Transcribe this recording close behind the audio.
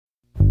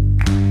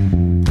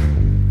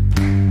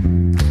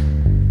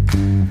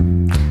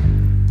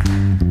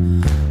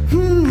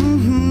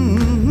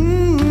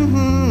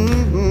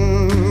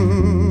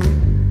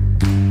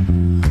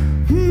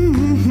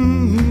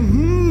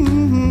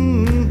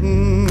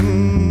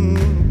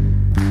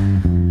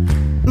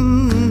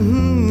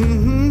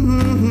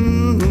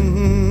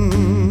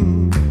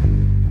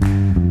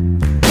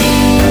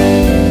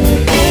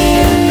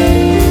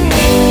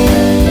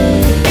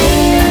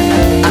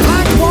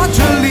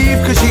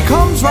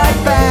right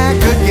back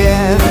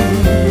again.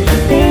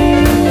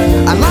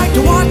 I like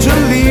to watch her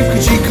leave,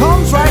 cause she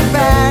comes right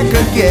back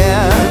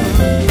again.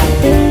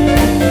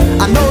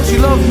 I know she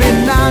loves me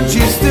now and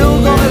she's still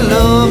gonna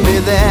love me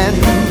then.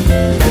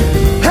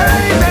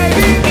 Hey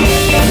baby,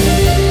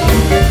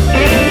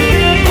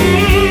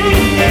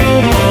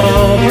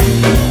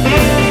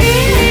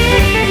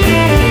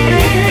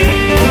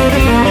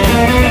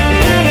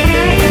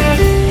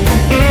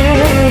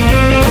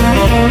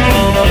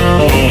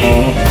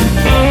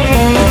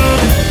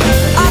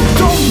 I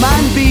don't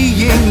mind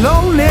being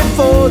lonely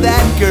for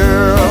that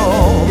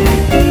girl.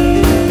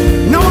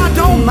 No, I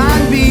don't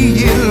mind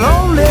being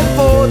lonely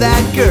for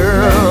that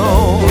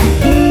girl.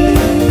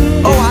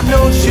 Oh, I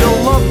know she'll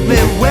love me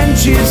when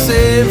she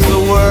saves the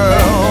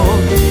world.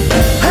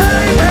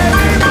 Hey, baby.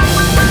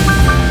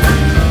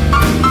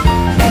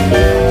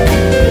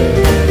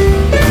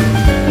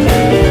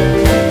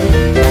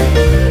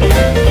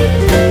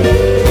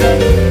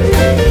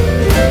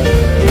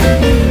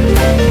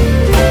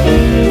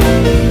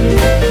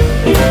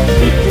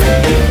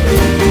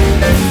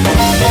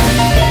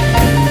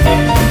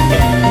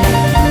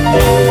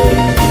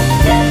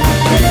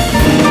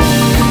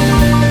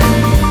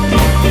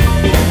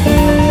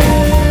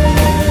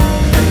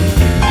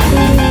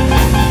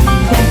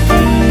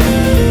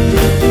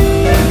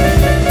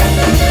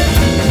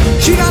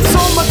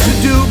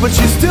 But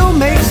she still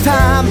makes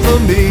time for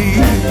me.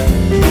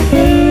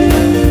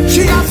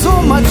 She got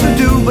so much to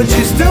do, but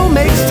she still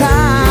makes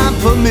time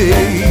for me.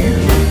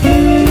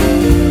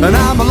 And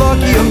I'm a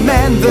luckier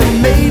man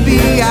than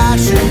maybe I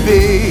should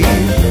be.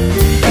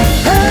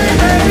 Hey,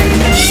 baby.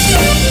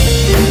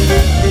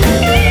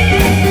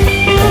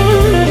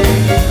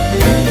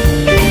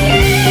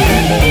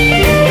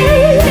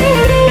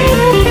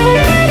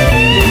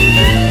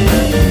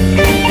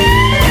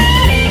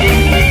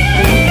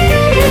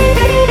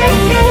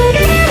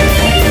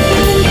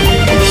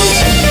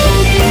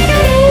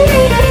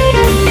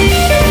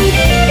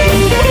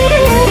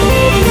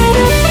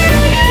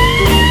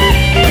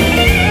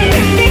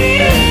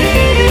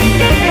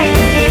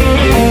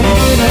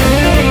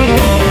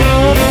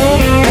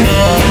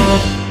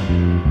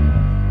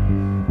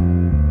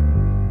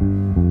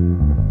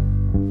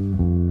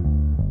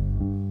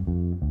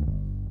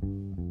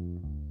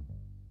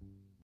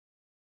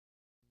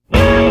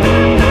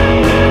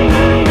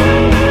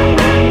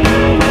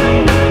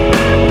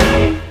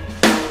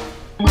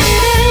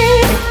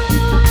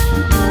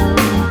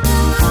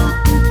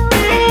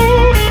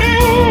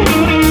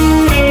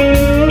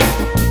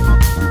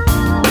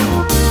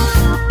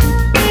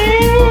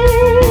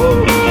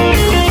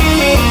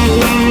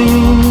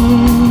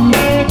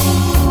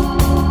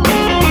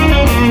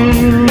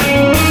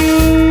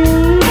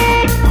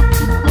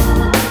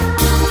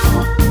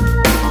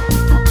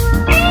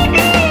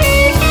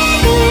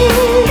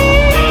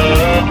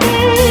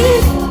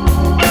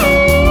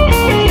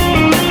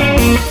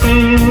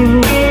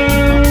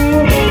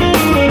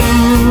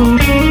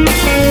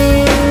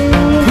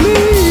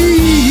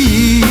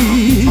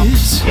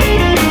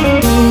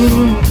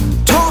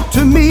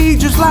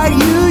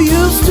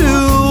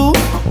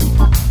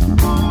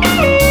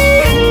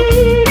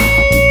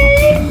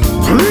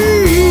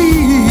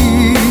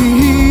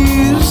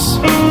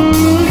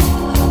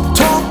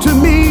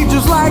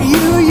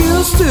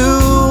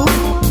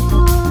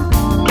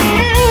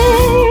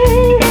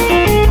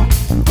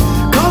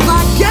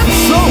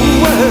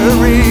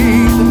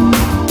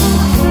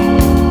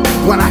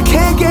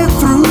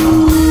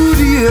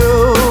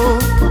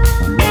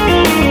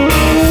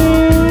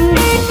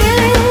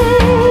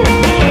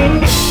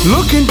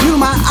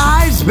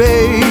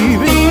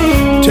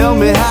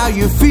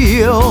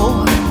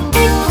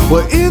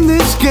 We're in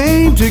this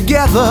game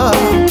together.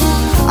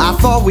 I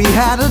thought we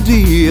had a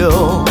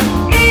deal.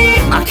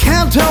 I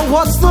can't tell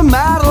what's the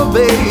matter,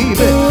 baby,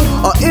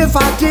 or if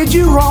I did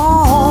you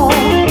wrong.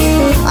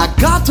 I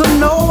got to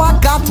know what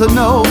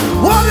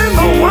in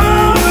the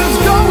world is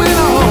going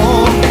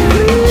on.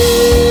 Please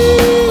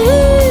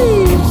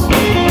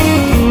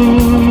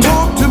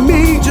talk to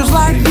me just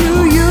like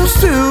you used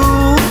to.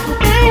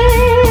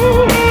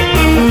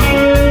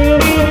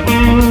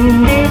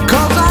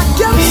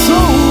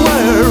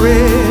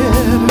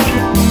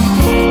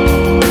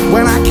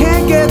 When I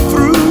can't get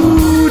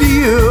through to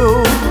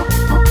you.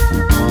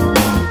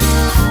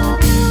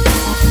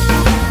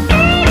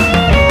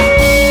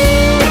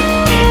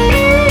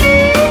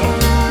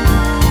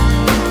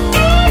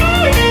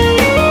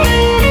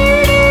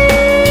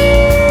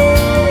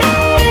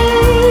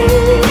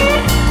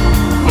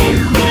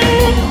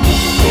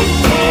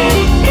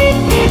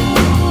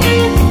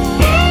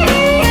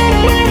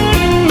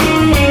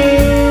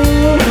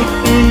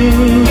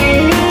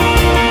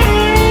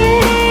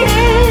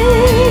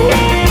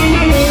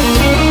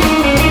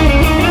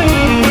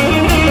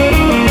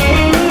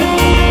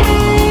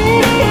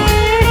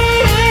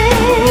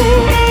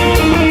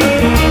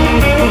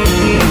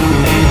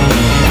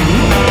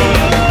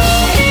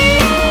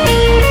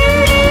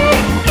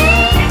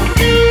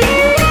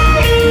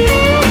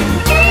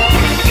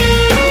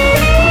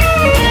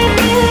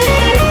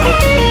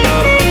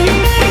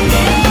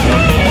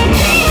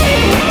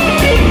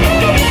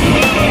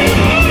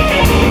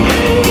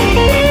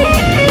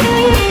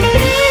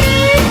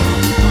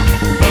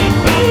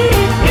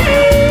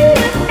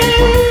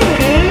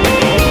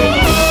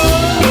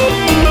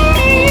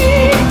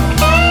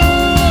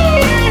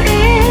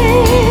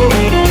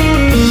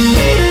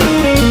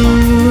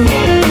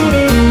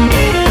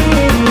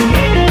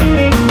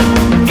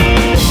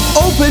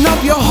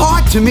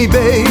 to me,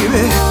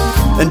 baby,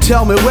 and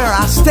tell me where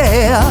I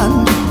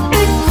stand.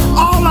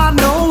 All I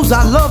know is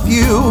I love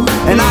you,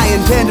 and I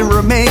intend to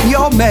remain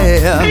your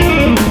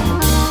man.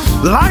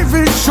 Life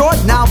is short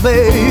now,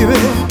 baby,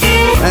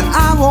 and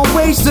I won't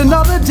waste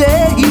another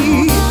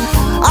day.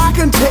 I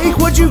can take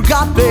what you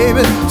got,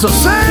 baby, so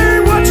say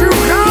what you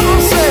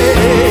gotta say.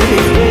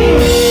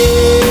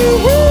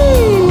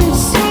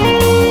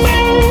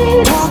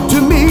 Talk to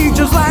me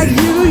just like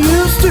you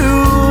used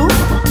to,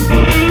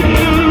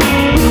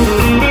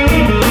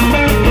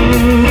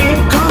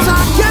 'cause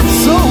I get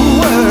so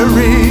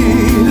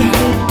worried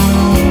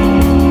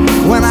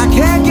when I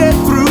can't get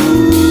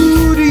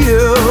through to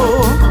you.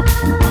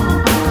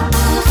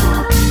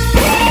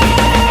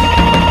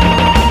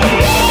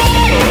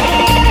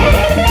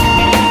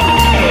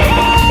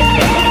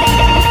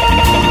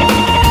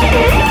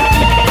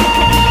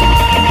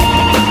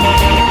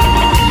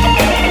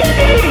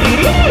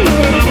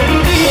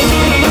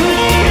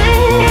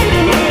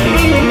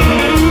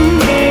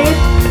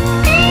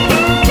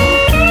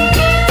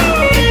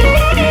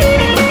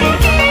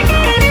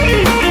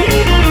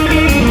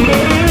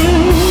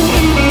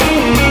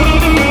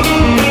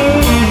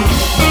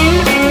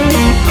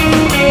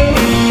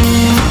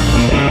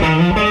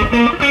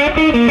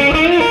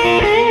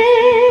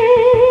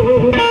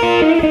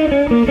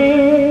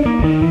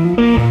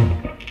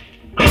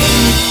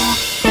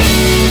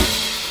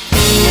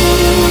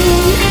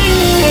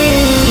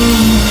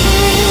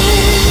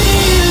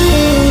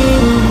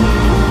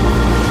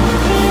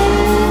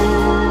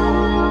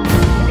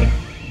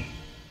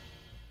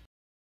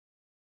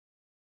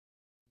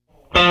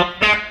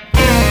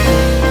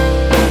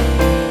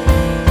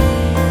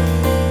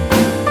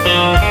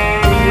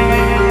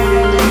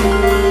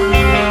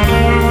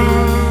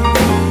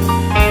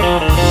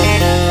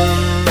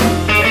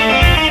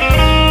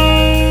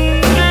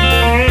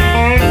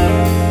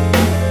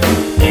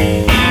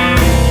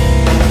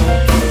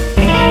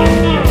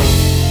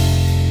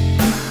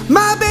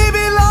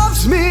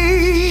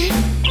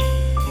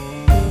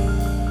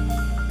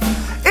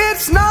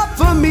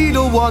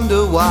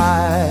 Wonder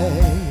why.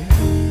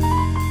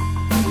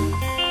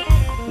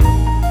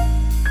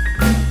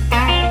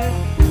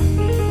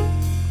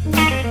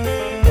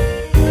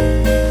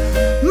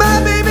 My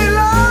baby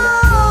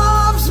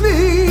loves me.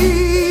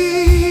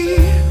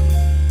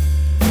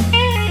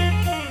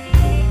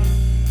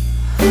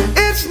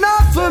 It's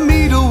not for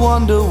me to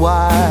wonder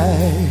why.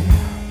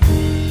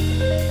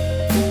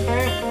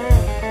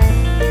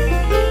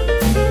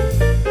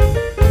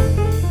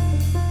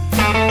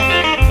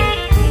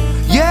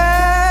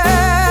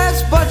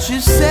 She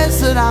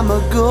says that I'm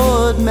a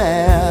good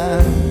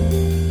man,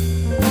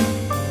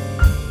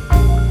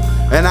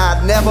 and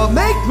I'd never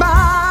make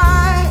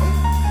my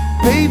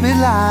baby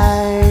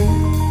lie.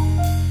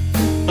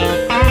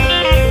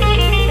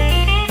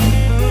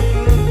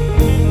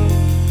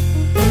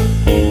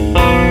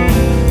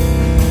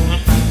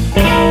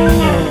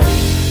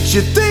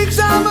 She thinks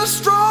I'm a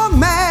strong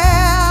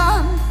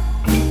man,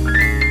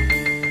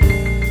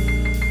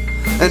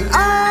 and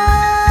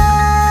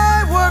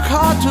I work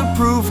hard to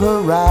prove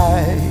her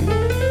right.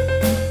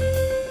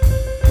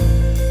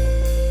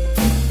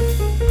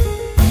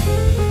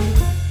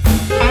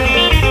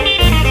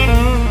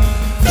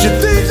 She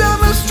thinks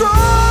I'm a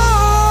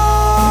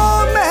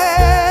strong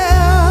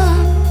man,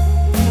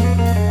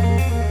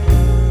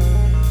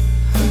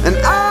 and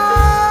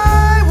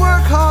I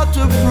work hard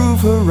to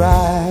prove her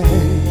right.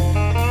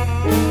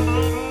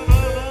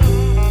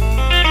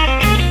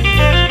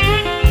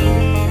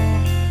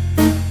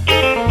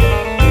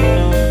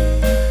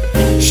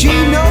 She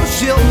knows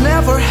she'll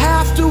never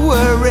have to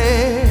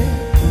worry.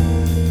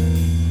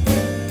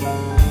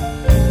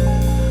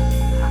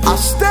 I'll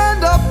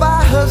stand up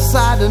by her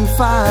side and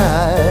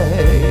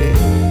fight.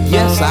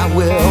 Yes, I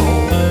will.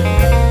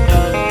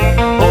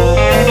 Oh,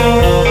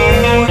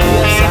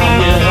 yes, I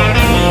will.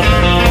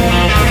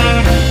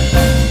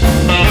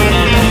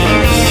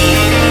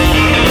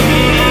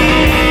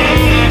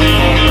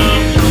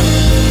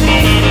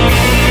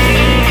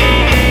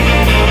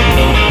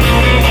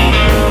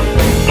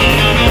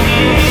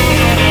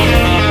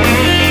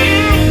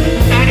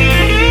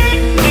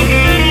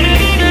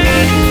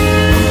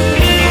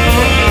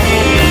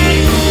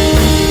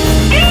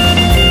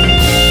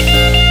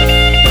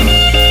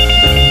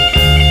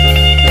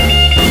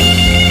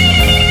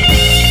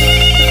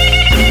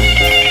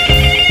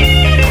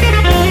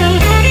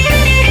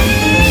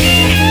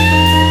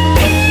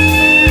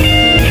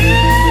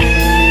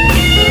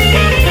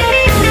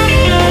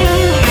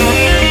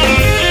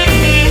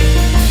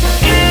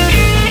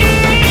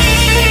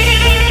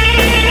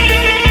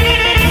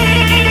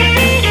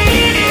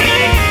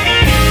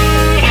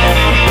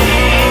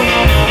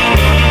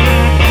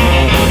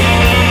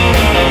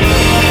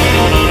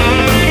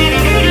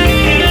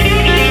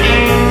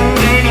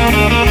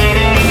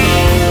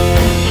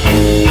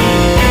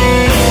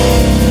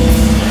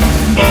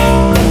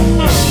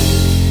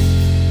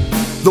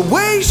 The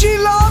way she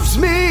loves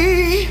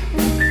me,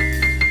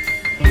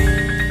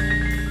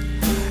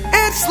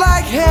 it's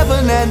like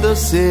heaven and a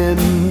sin.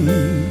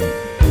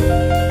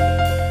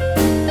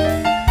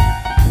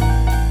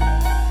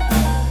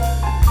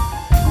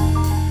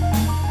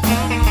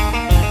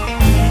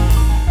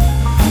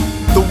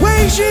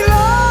 she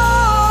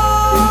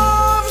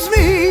loves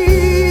me.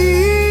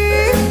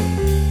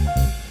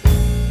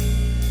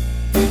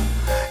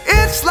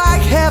 It's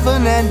like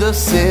heaven and a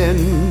sin.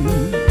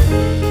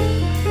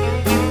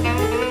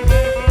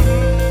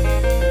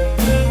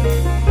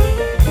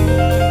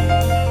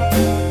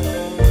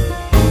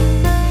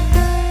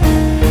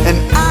 And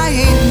I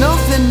ain't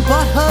nothing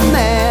but her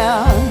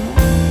man.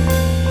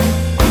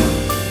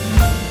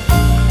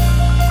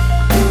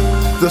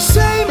 The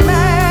same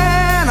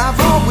man I've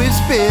always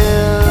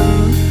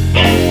been.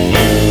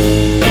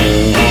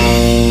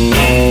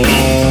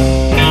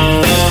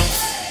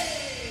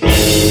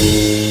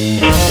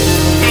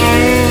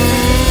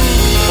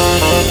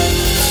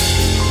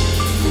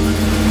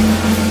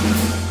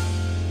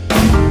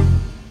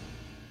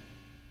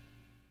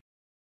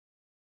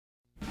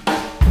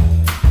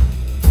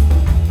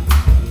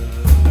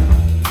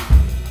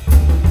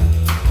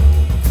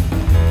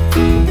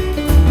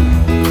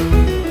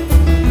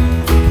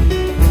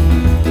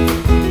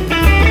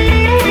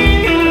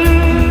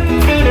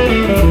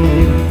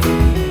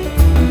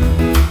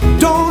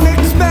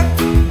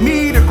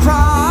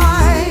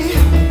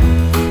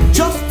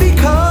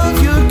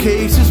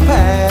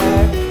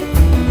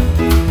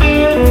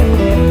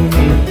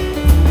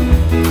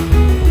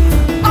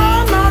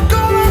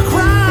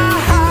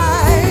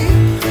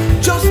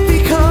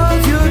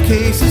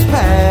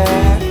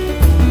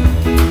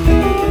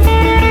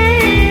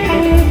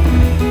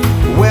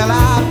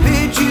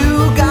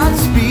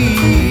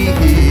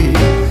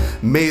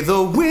 May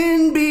the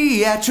wind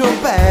be at your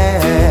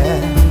back.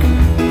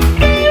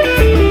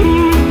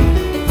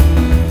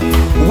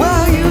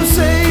 Well, you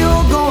say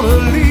you're gonna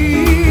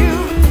leave.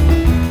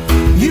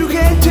 You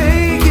can't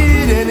take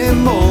it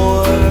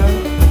anymore.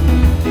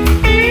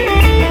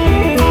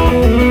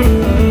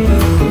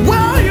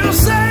 Well, you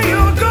say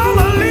you're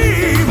gonna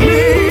leave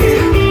me.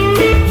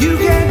 You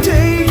can't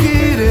take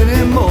it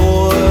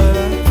anymore.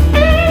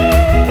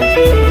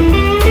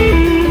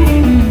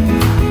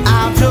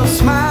 I'll just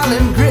smile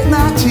and grit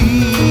my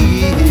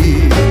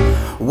teeth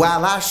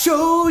while I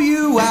show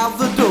you out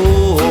the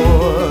door.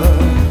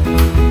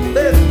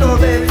 Let's go,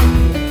 baby.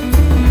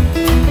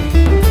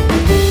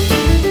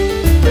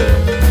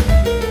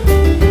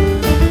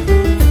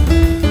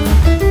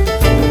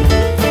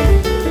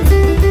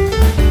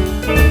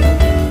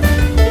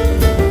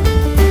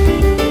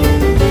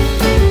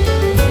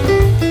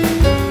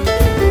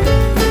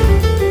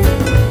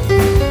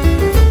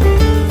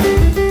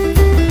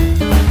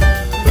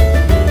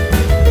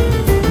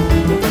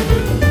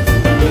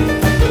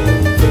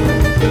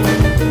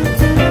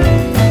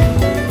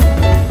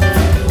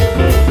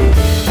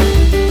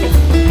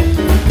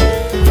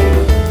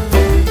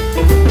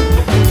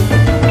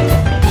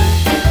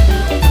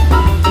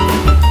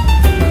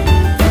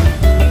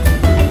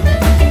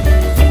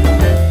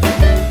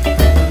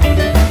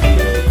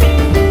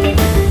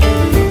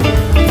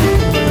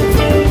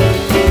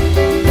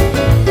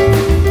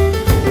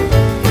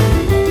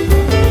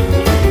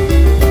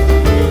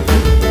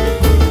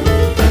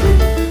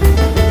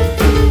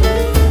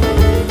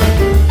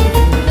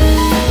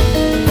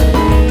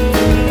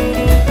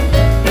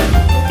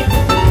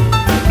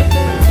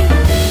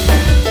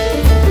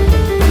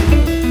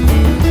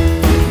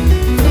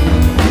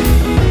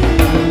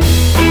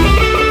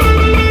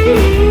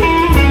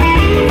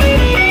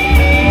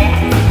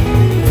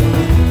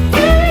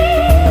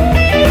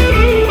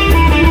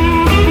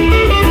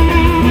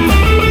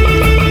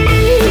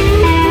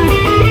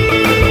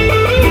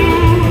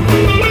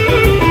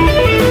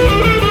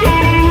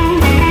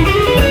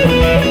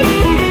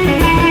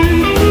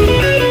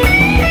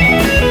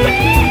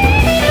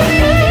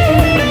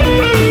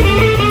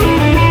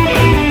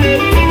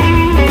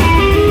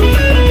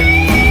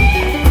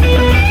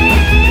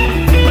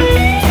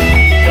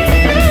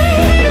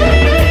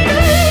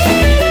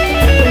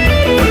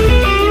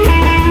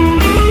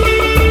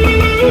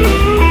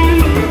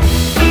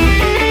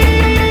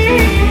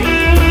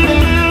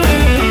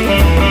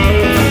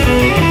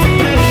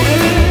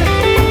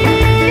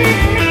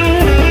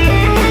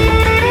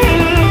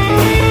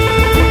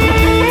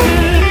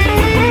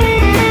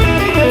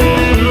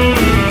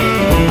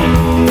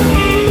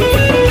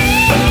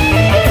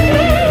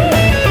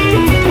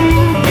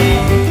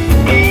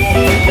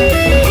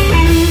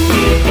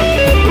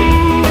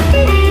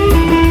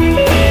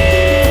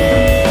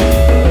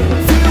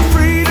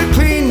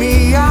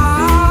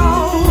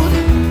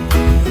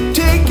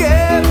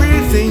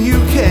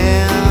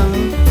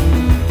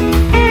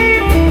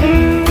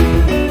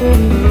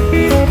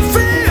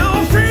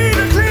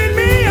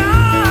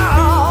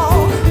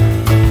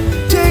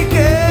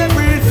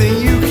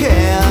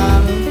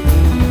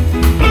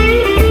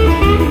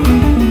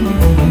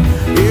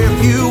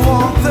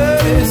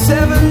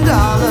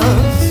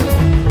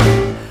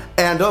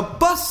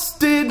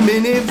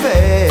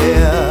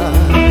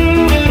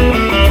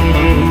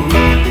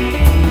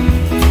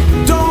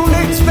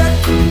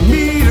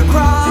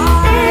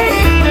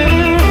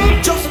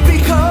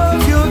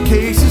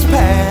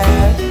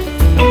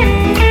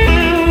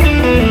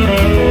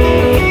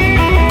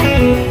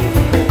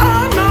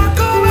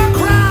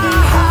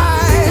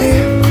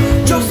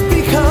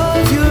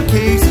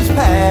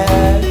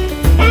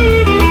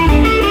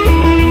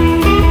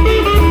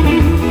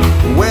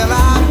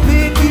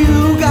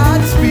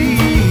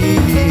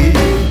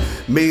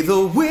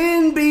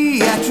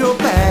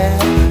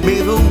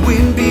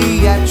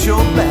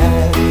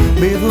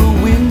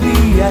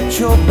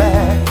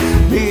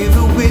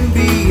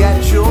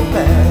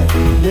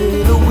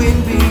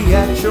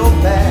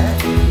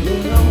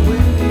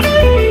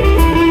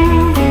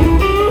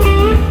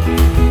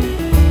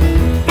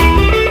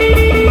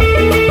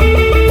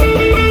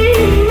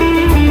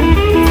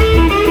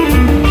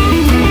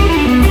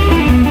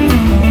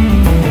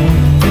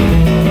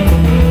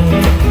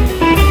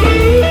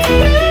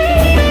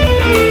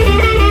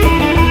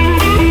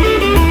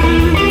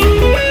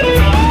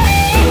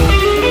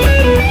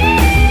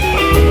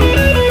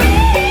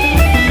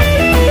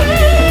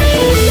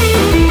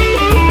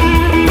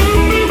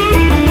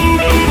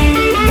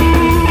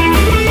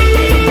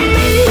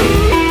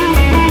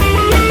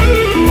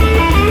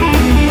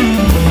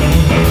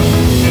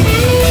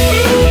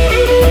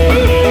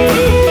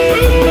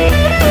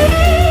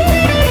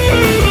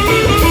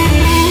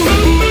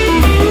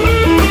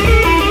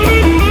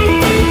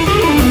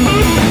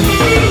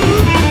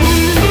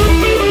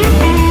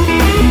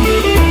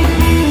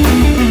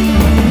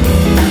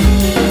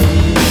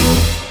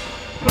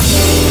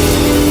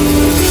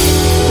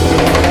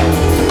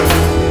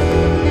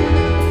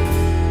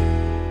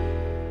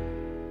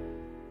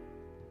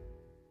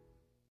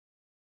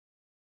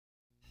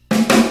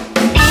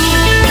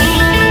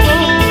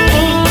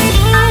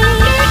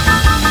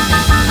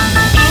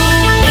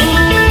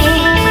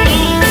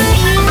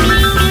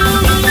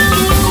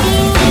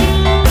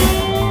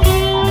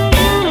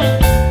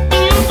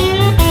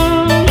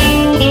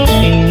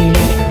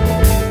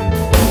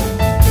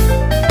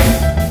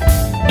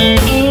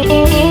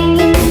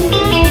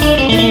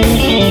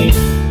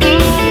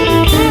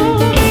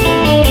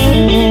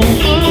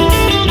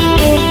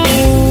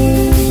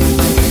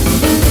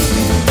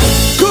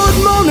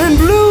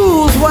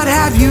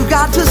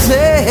 To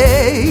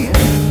say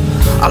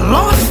I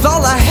lost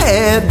all I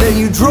had, then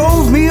you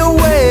drove me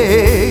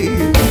away.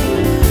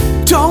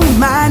 Don't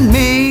mind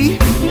me,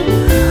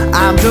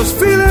 I'm just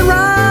feeling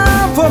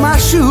round for my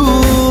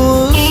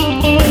shoes.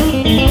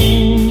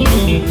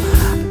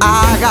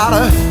 I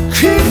gotta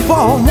keep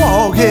on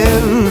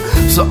walking,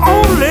 it's the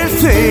only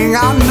thing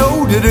I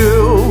know to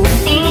do.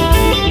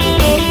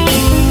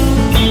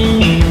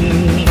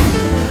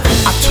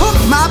 I took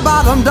my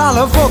bottom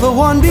dollar for the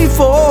one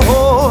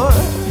before.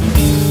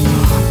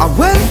 I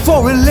went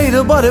for it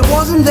later, but it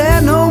wasn't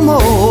there no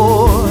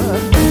more.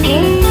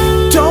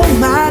 Don't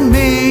mind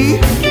me,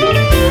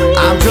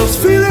 I'm just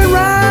feeling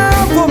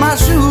round for my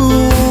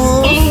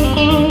shoes.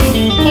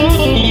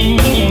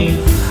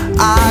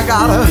 I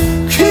gotta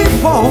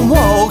keep on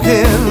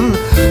walking,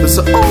 it's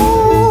the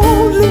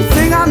only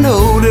thing I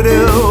know to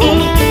do.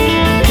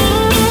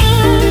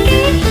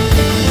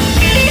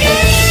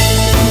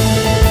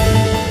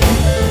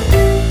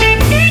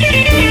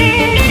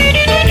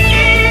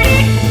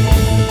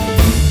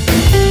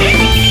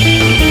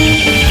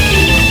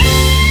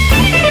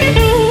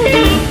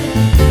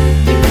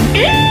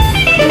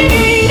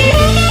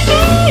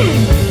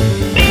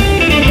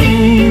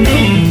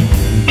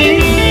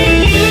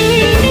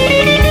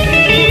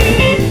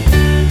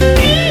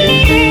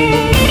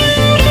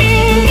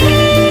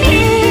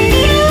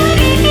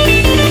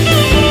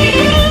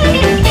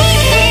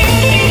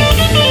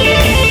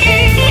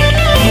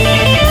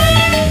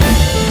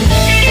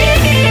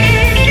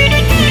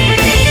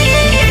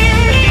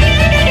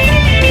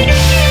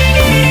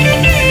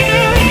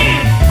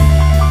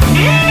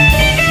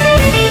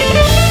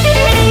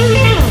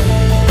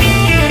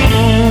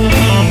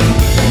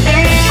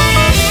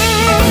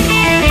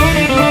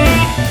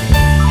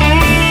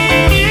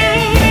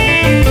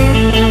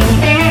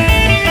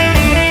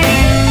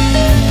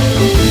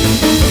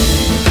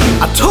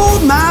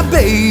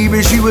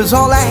 Baby, she was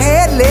all I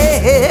had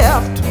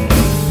left.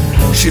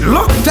 She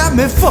looked at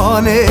me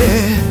funny,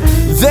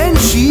 then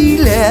she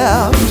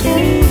left.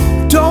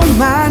 Don't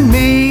mind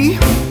me,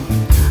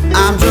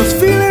 I'm just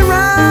feeling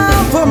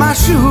round for my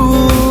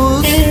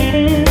shoes.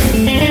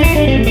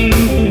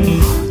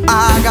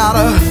 I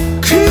gotta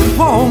keep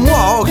on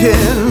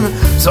walking,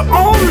 it's the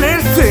only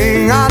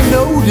thing I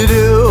know to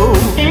do.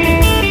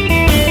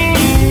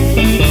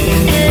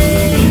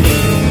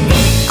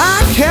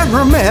 Can't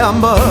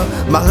remember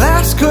my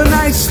last good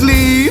night's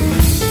sleep.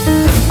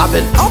 I've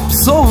been up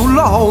so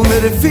long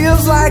that it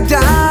feels like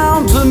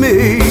down to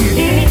me.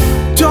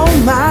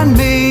 Don't mind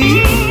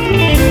me,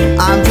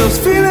 I'm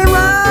just feeling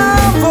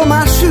round for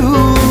my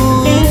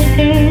shoes.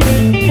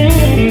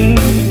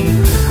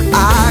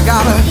 I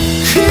gotta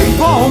keep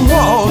on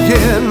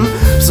walking,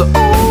 it's the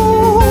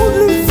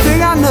only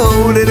thing I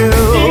know to do.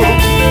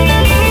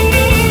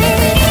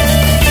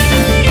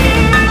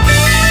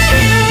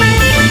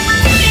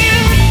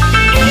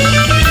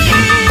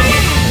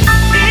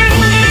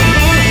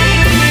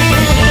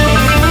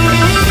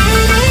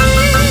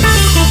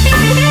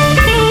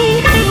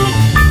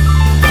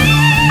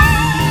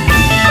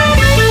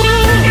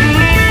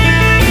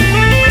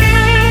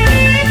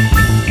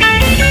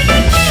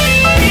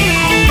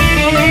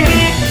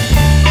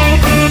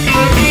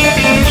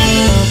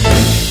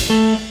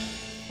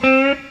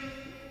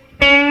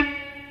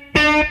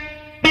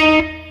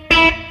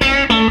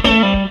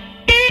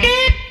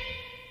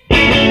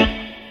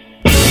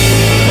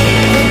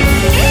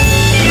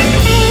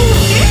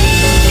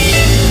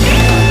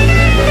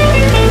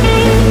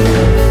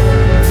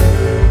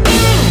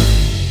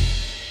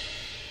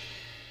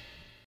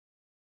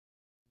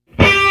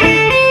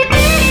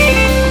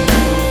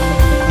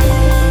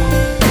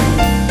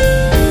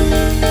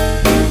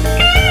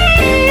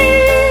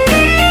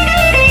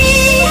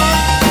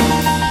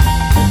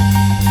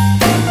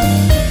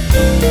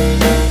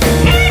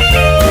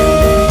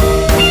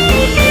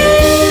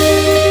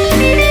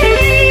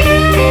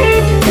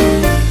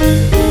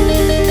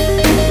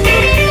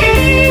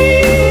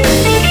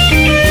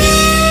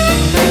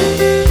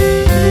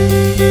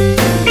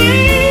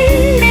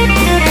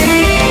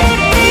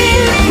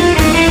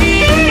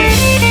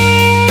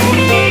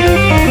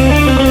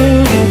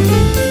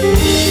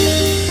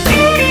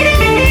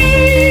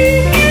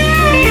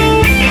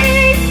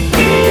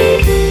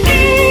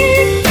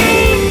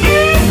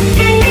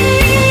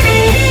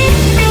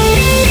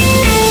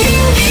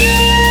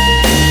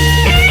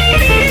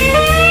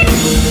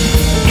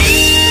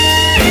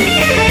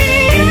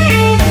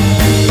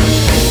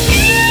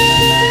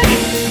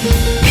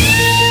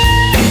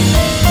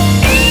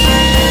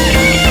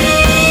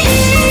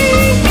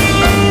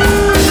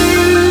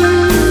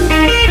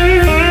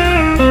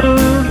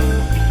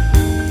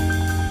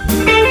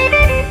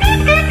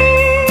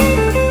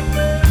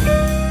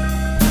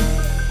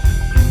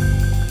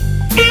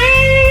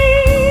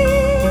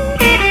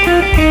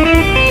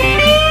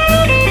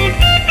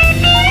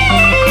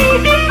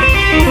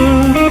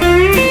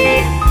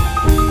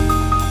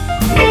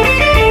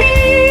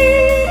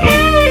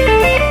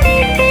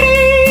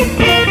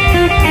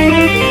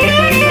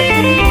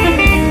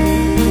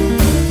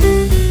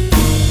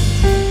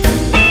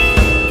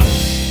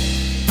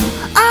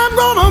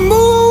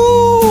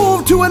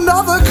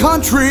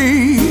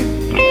 country,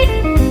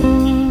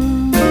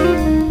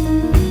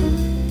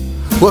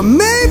 well,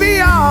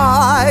 maybe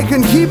I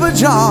can keep a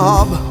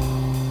job.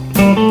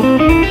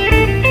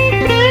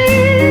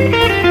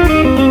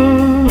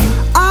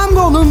 I'm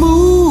gonna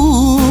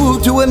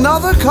move to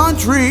another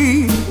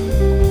country,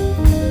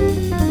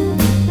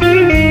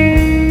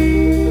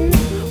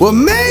 well,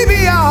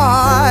 maybe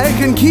I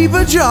can keep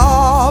a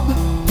job.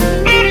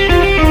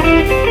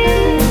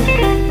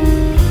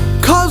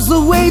 'Cause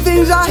the way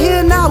things are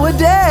here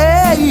nowadays,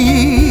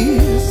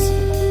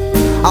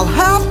 I'll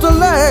have to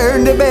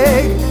learn to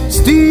beg,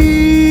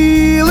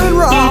 steal and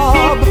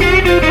rob.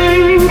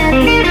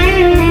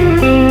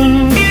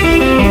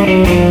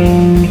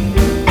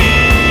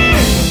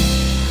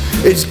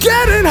 It's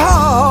getting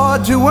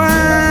hard to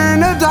earn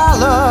a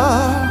dollar.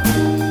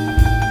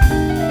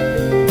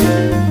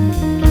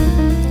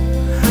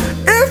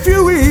 If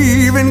you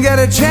even get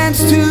a chance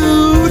to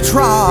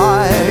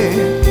try,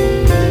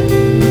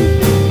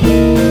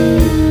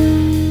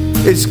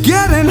 it's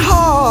getting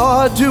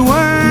hard to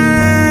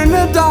earn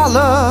a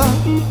dollar.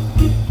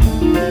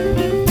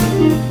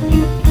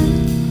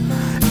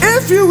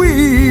 If you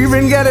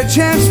even get a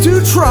chance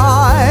to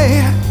try.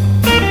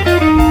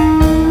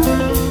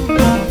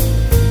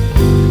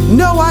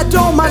 No, I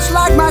don't much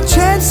like my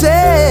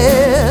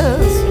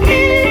chances,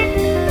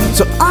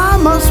 so I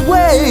must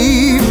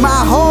wave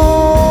my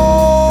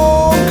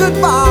home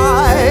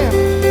goodbye.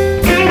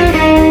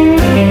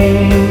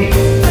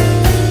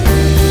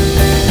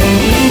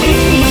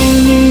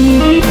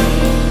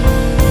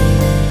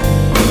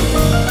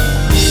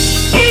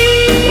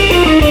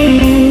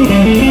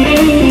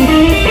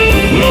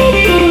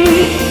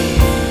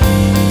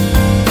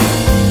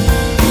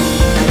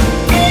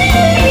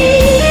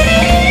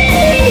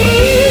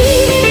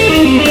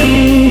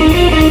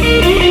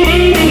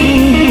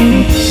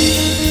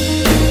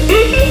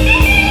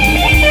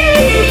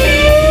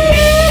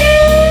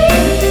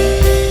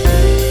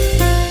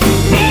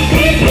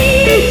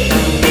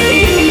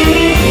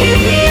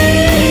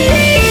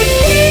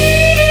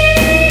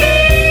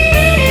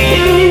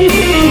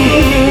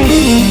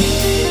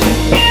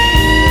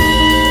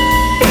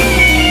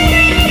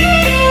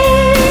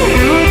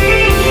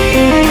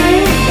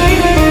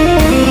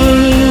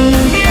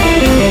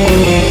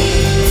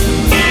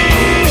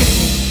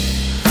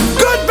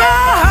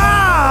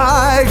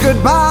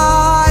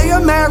 Goodbye,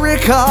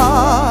 America.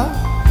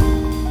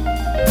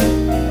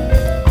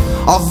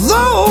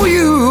 Although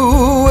you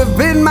have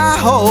been my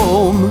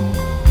home,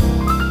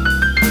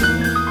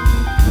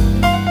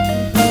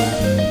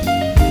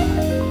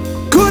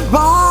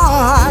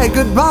 goodbye,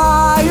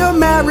 goodbye,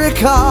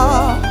 America.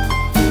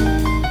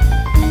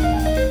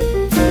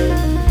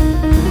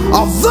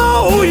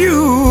 Although you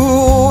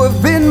have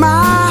been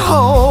my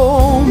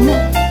home,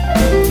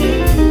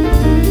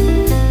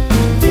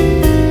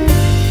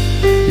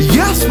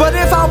 but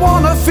if I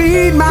wanna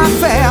feed my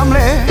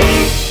family,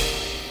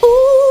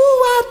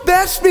 ooh, I'd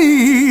best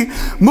be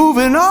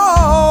moving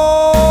on.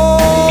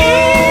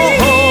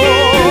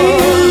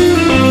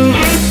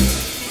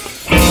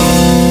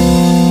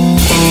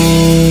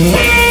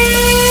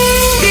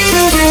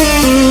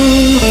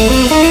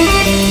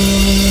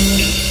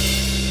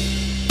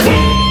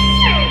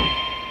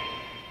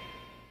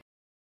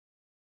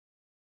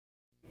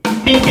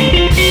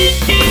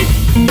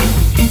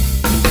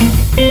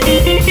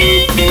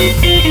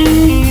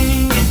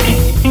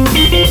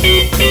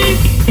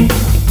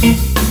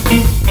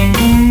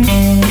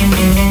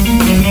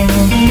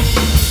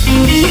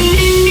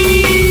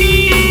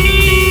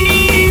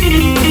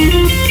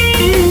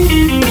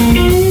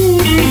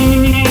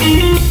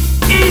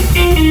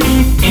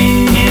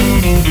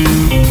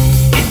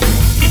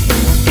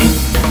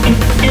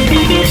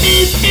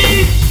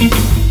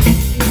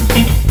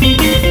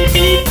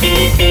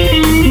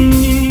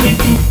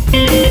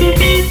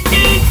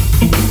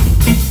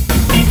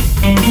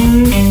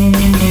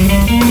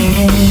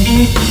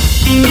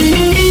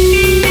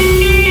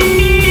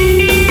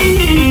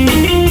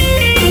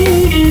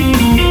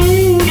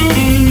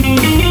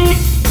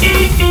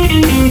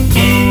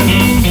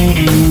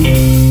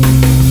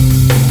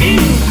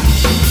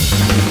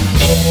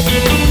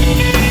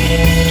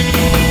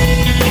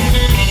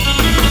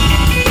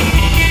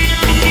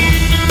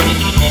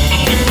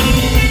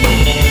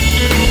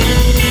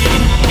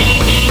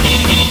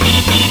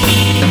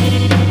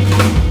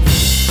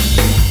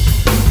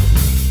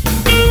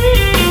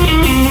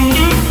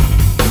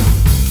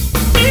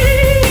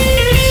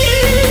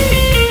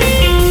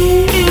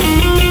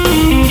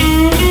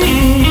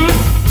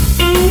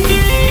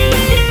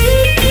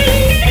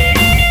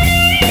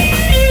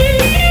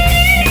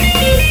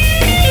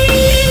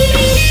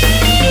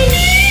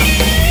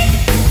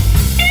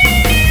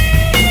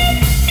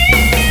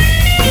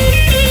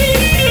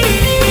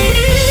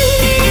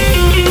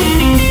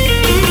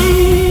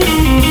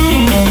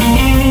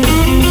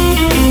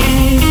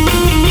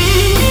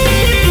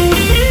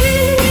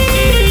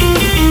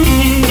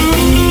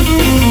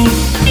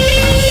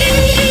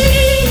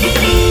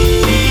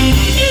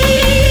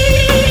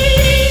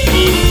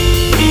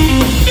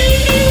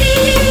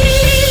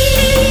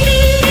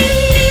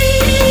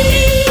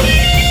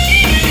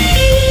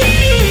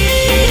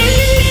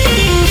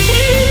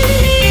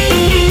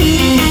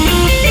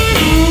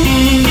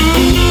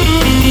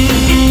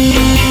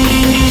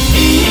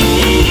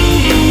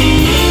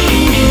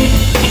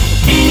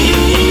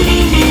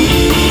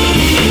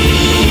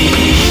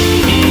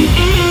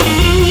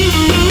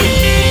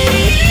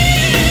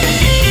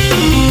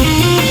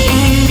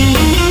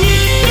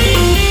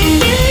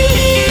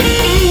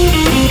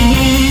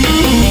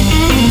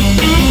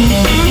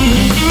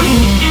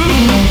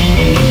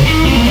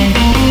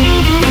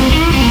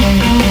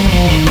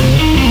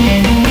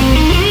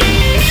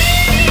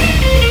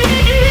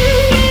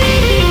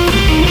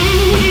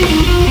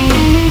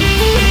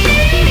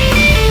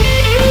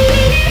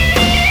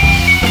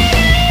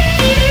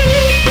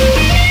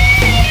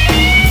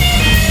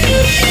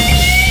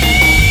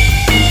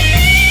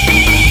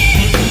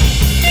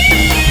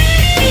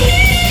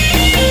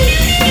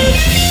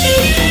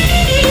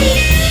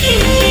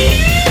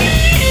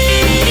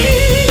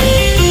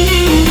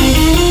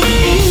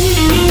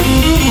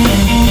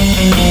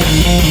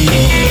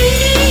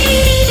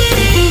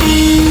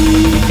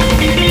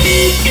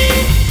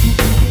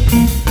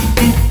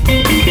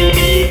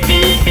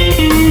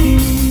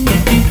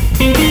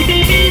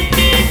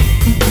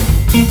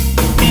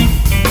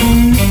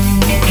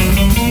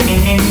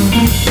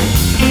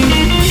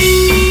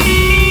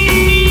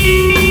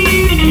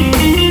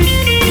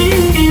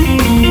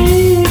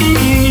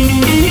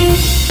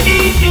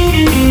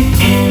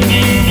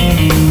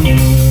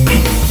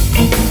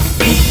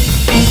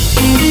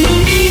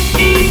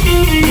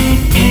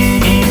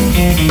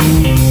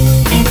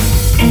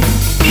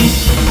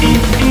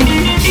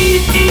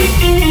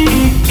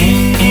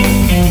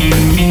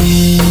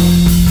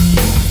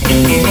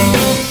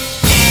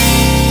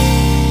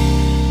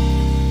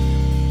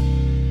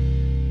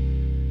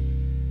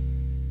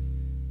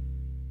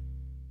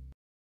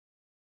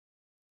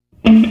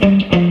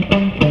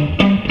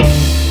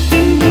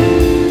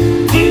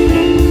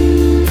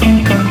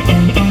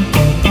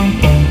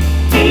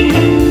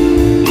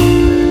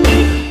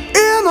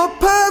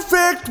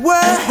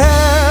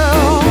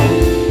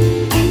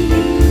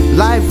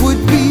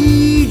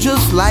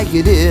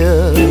 like it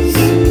is.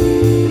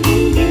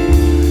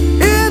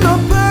 In a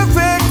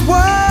perfect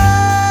world,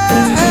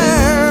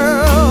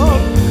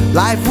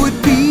 life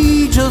would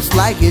be just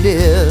like it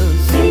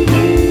is.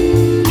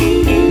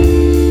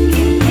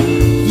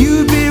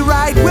 You'd be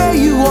right where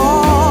you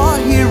are,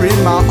 here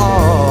in my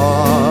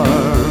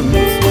arms.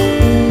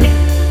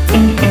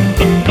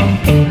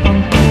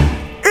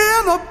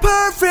 In a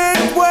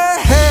perfect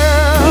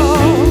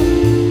world,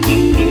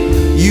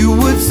 you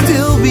would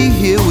still be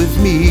here with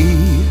me.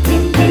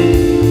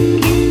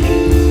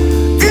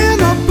 In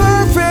a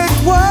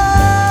perfect world,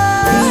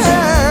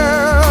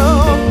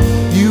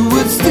 you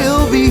would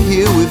still be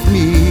here with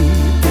me.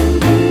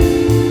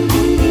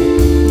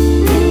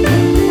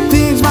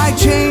 Things might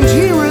change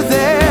here or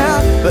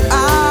there, but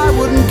I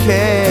wouldn't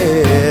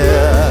care.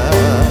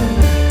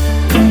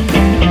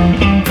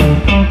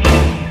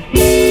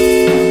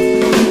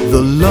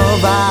 The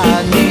love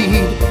I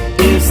need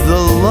is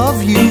the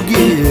love you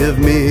give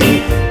me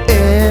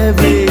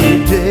every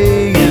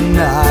day and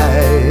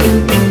night.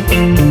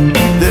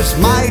 This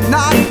might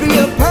not be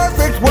a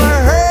perfect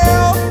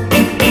world,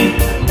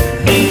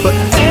 but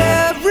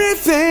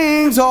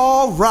everything's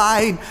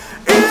alright.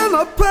 In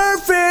a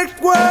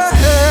perfect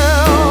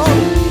world,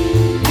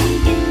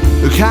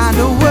 the kind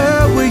of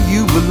world where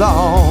you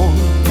belong.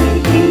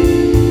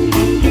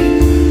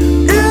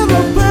 In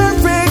a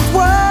perfect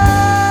world,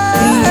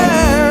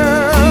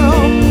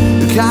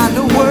 the kind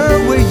of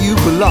world where you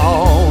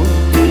belong.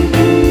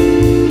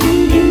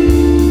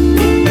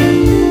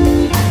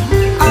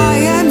 I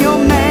am your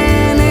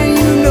man and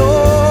you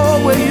know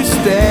where you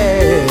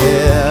stand.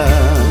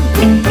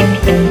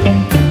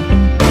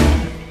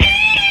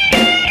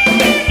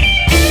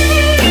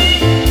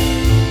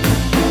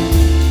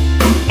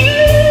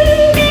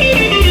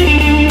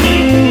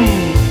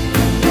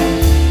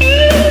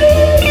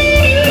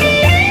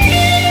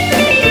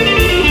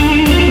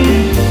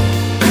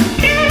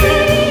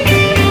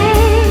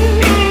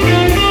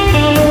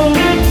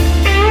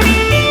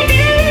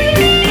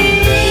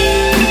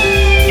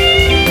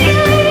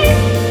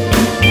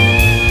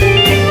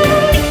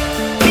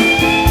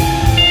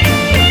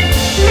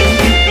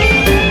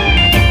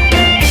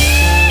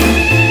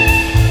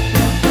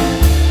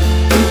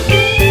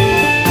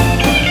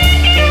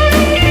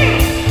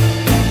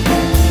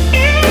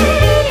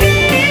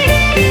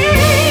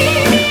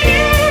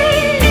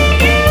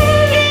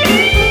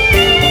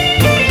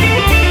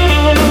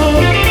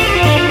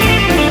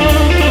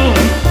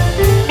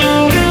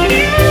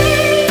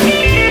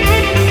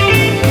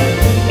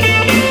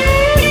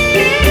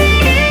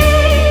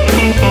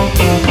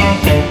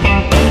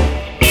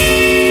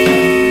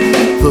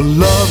 The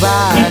love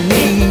I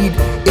need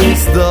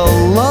is the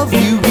love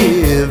you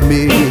give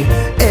me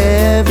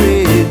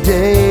every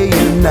day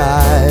and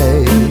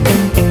night.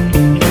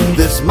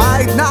 This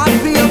might not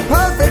be a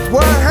perfect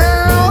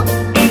world,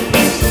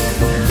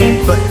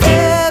 but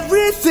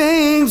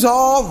everything's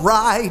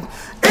alright.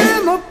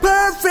 In a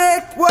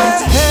perfect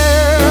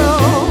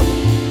world,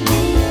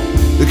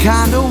 the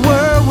kind of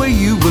world where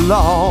you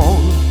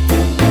belong.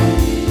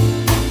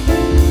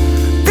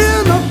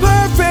 In a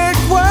perfect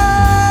world,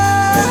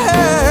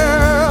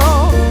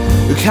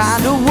 the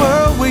kind of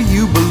world where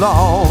you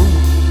belong.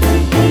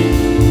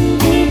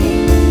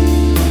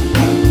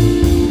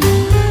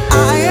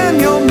 I am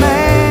your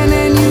man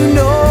and you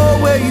know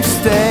where you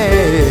stand.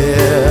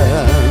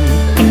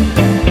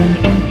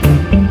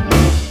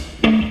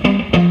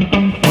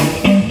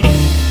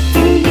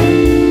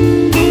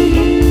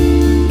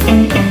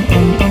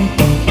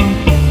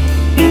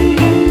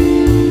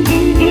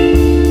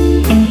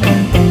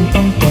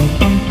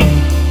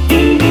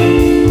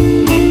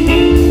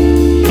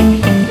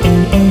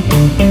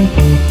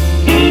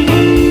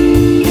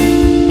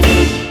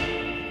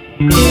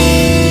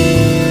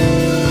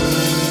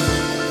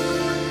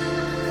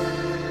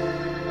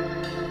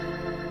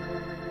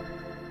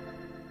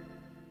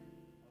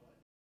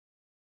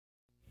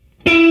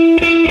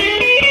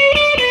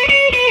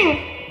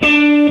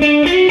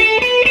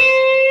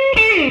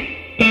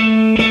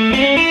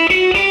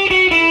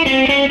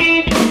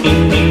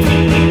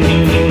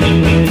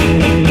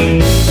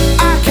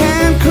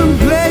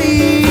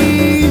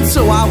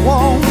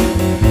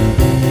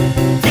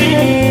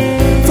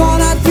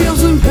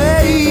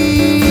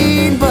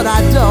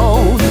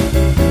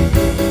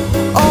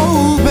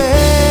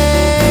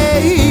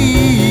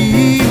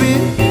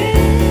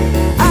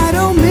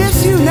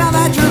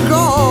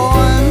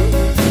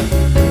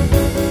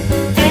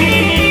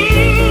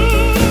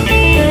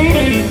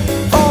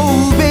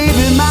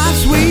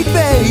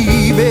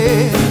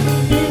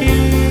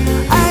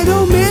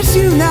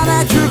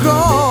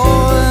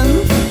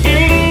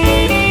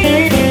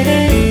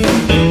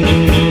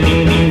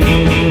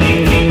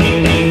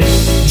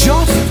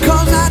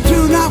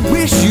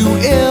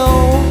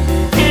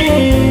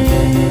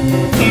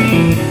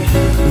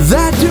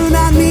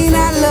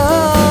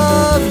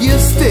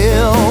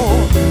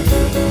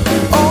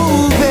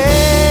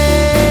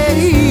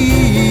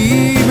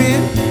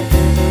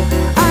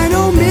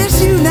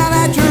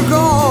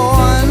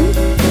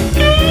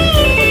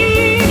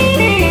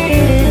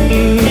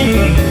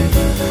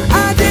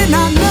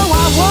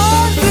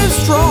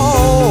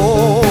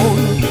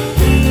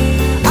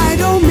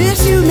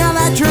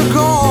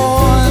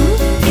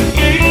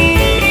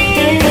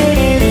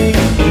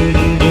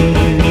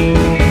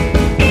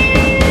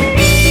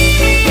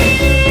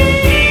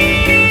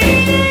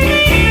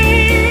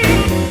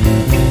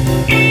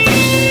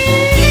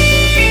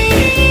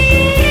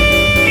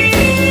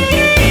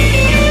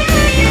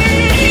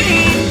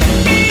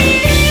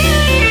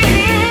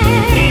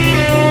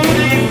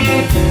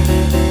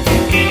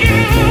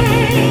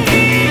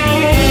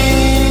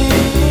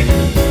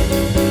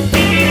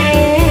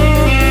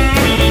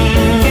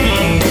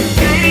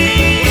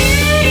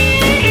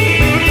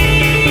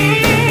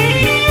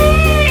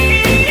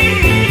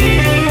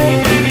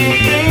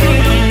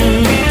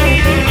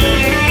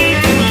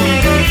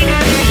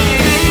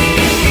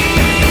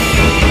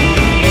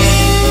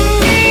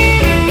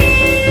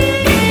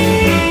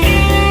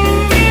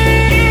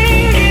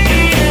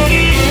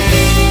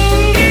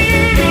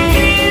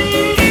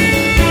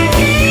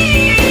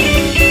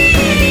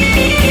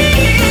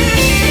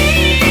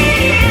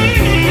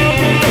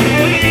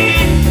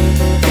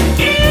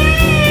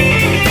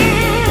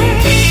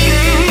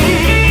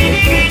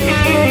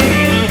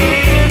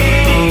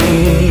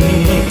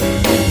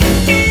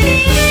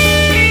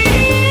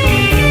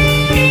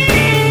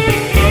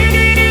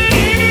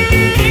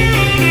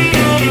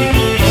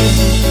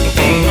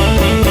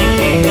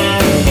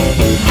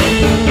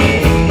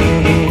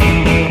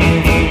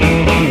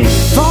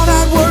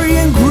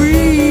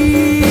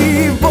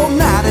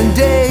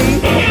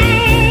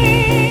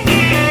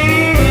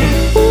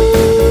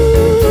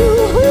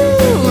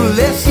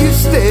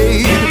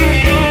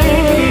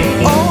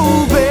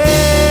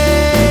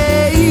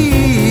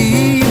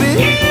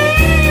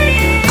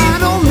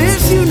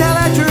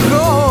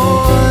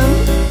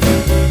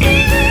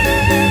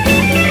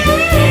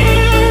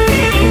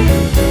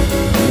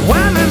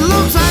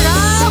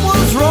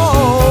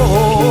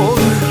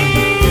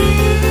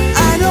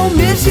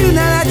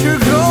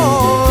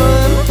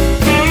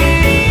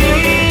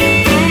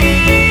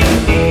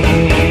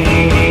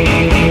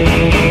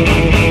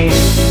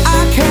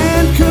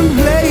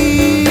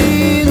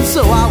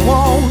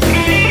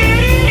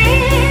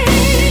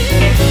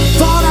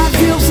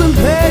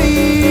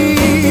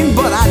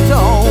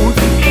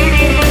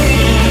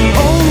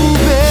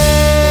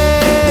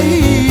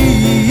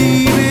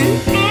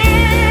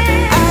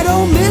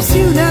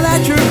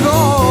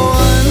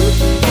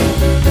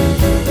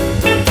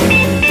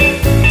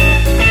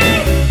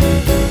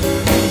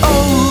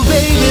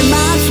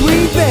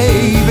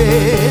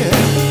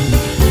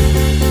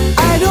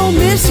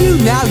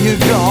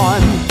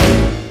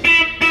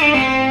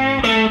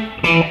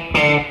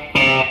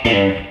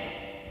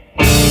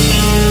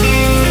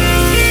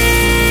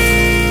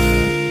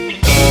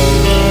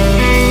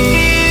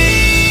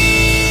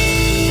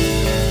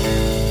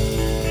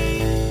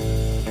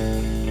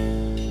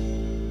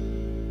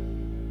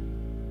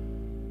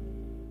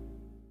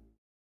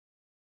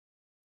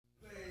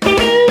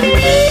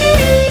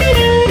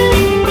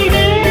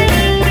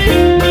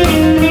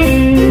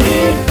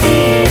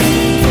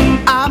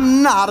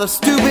 not a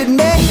stupid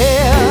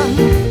man.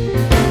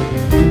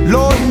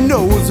 Lord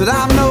knows that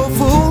I'm no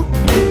fool.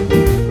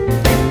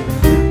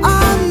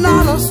 I'm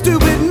not a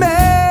stupid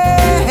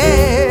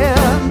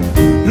man.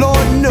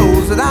 Lord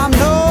knows that I'm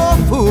no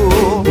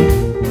fool.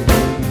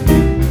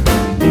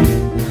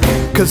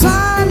 'Cause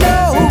I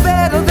know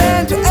better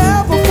than to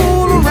ever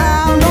fool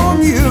around on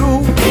you.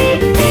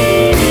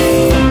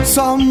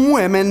 Some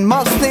women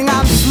must think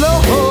I'm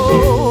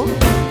slow,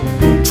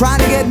 trying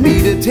to get me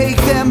to take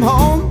them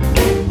home.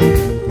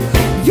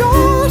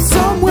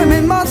 Some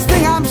women must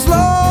think I'm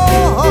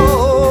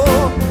slow,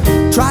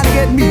 trying to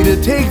get me to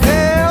take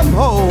them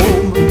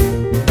home.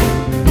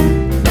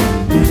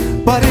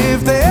 But if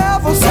they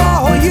ever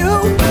saw you,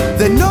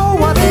 they know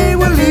why they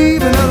were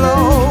leaving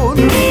alone.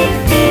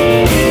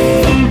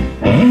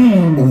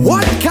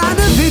 What kind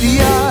of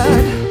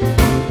idiot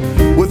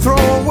would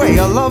throw away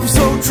a love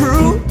so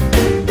true?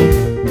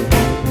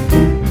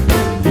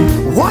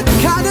 What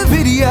kind of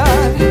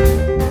idiot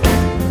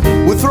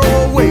would throw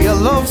away a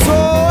love so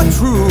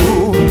true?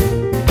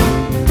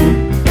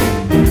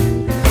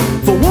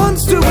 For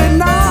once to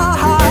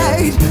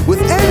unite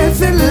with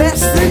anything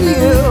less than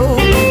you.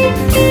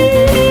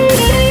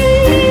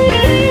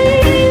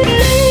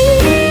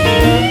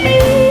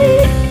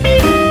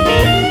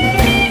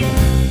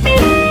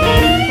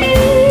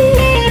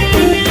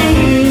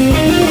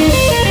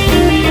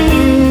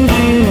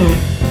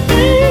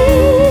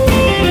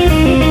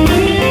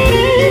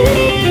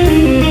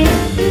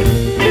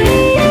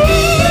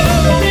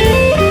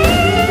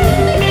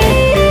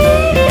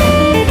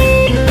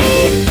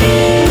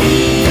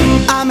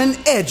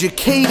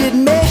 Educated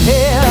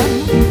man,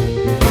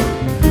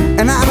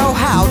 and I know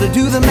how to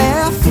do the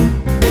math.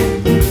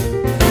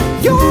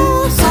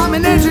 Yes, I'm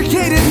an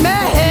educated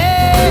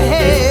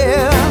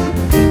man,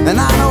 and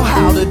I know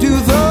how to do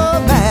the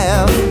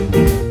math.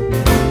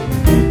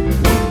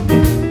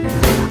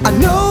 I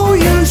know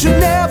you should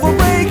never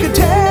break a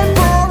 10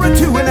 for a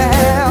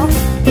 2.5.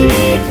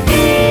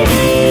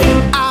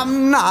 I'm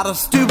not a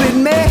stupid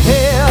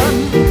man.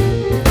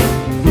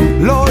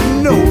 Lord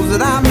knows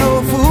that I'm no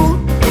fool.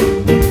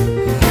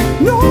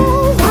 No,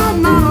 I'm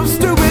not a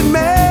stupid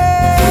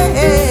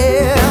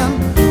man.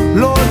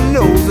 Lord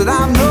knows that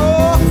I'm no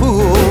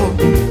fool.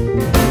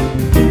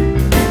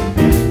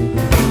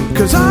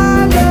 'Cause I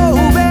know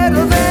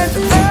better than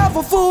to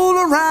ever fool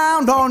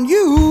around on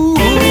you.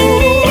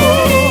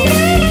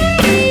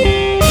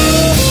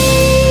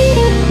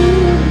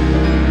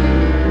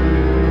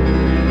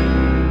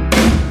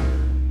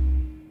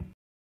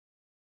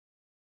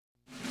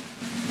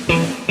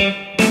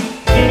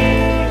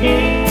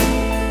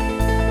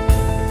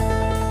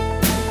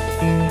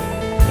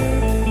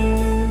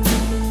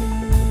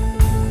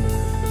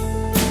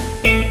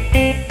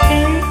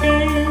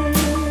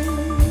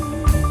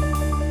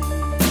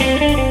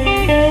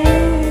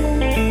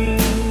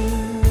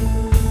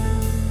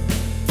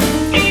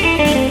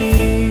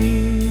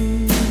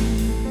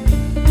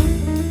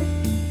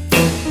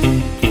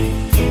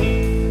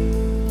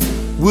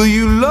 Will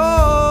you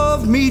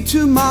love me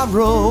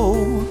tomorrow,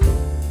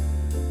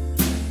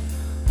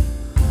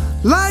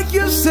 like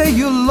you say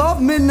you love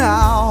me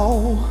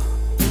now?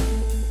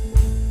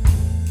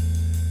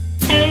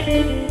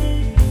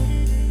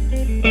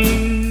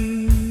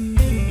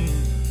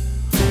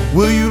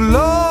 Will you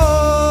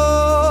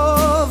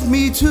love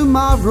me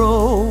tomorrow,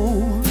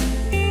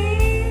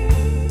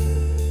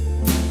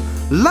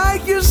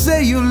 like you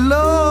say you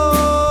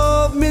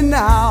love me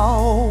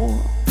now?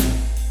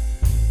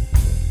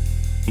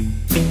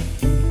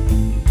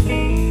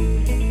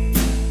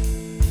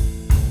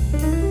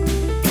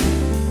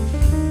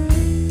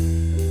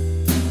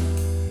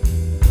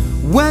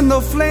 When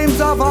the flames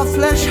of our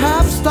flesh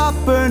have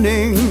stopped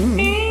burning,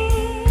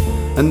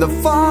 and the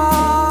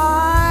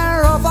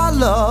fire of our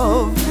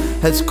love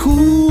has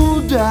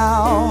cooled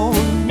down,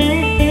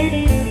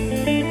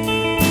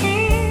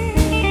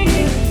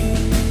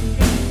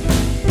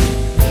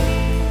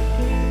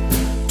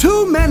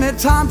 too many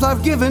times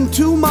I've given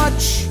too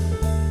much.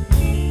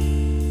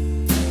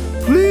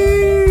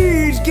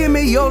 Please give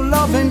me your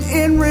loving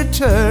in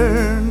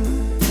return.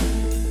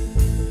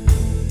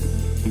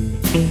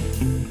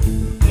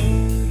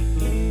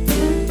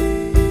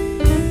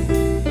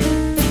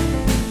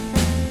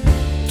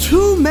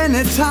 Too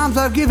many times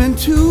I've given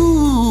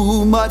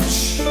too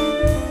much.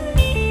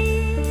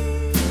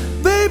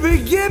 Baby,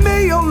 give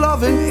me your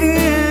loving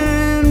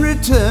in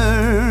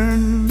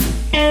return.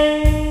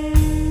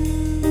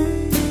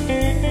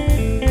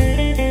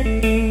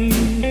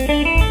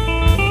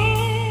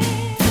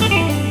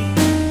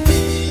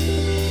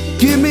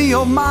 Give me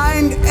your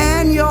mind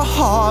and your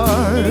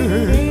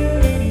heart.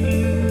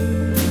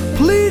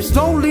 Please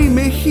don't leave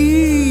me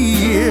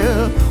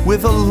here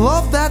with a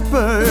love that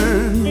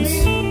burns.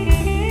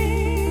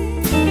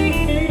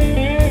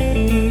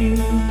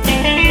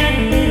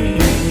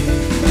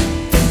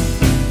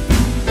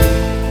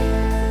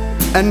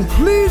 And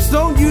please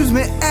don't use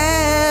me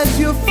as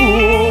your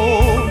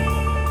fool,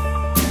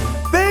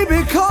 baby,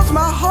 'cause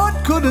my heart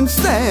couldn't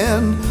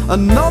stand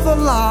another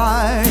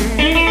lie.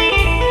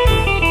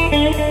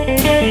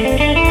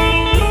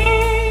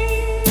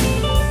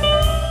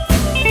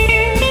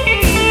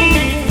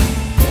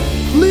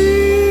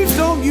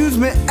 use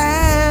me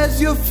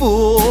as your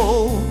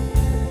fool.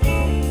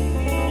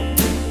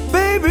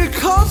 Baby,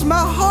 'cause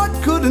my heart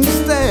couldn't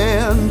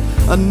stand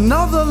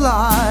another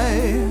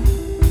lie.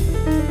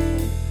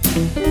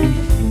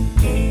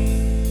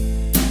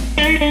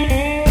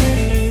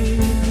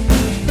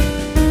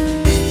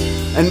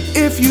 And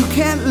if you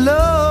can't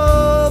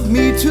love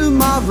me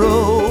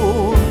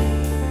tomorrow,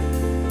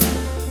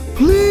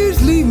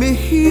 please leave me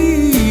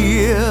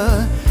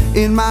here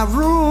in my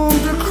room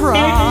to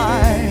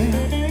cry.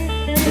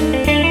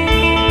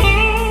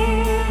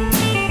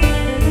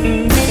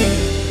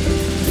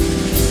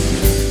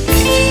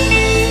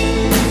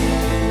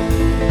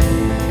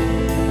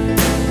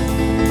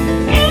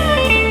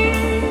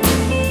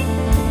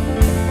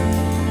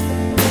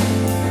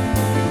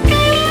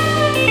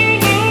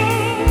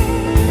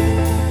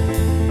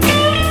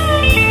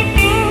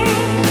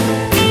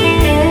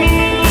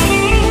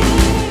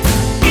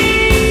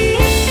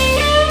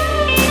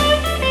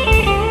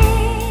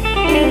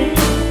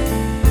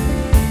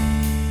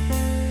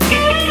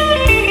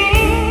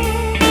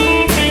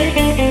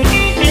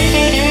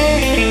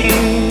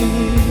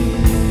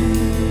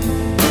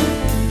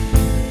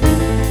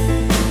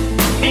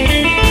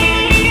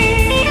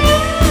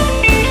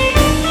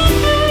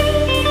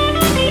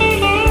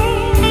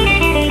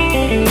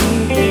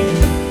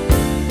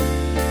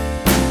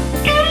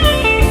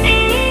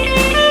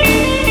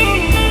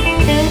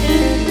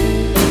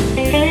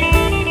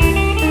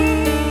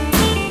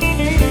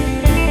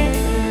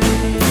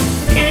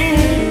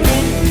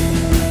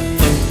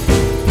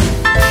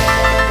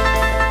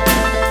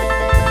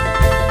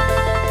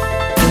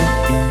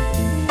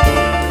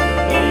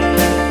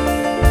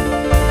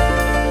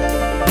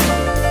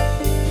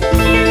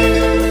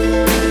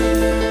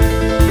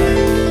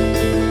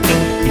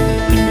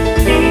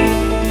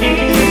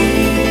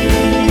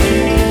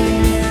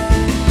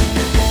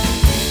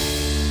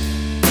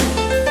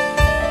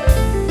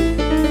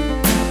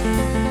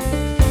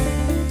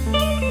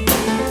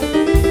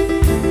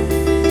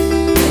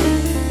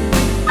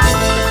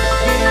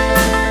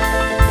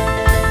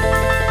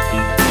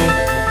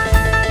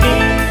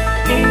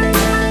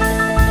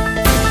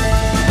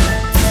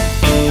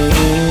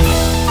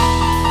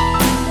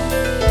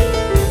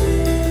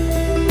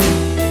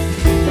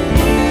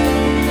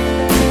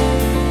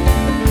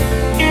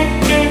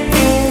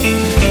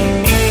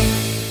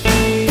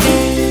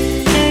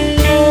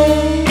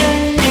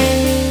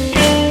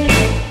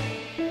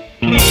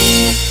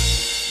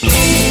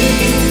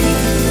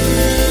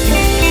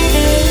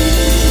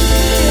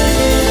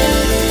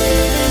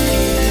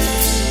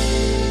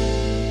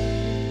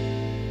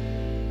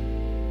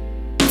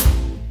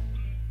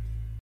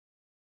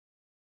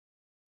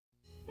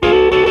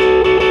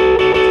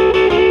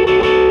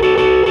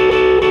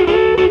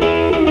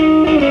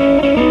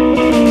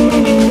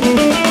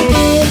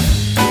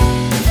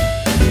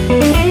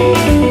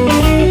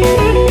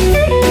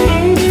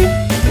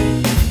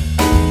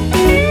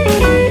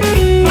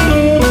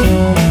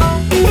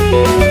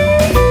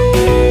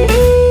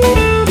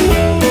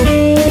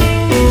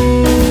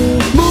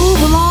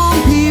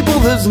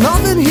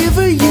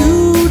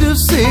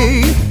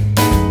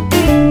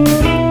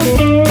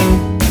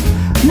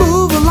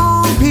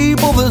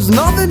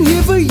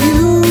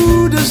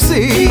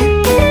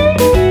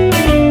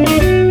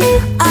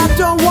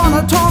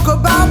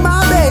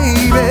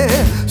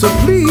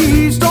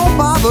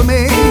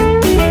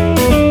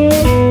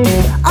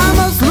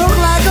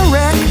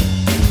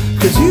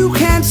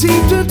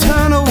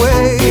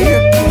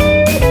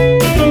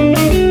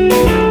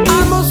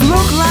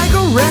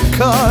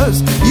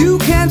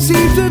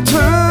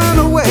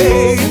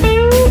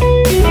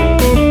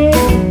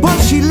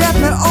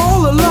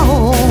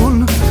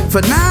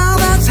 For now,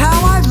 that's how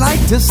I'd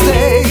like to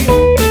stay.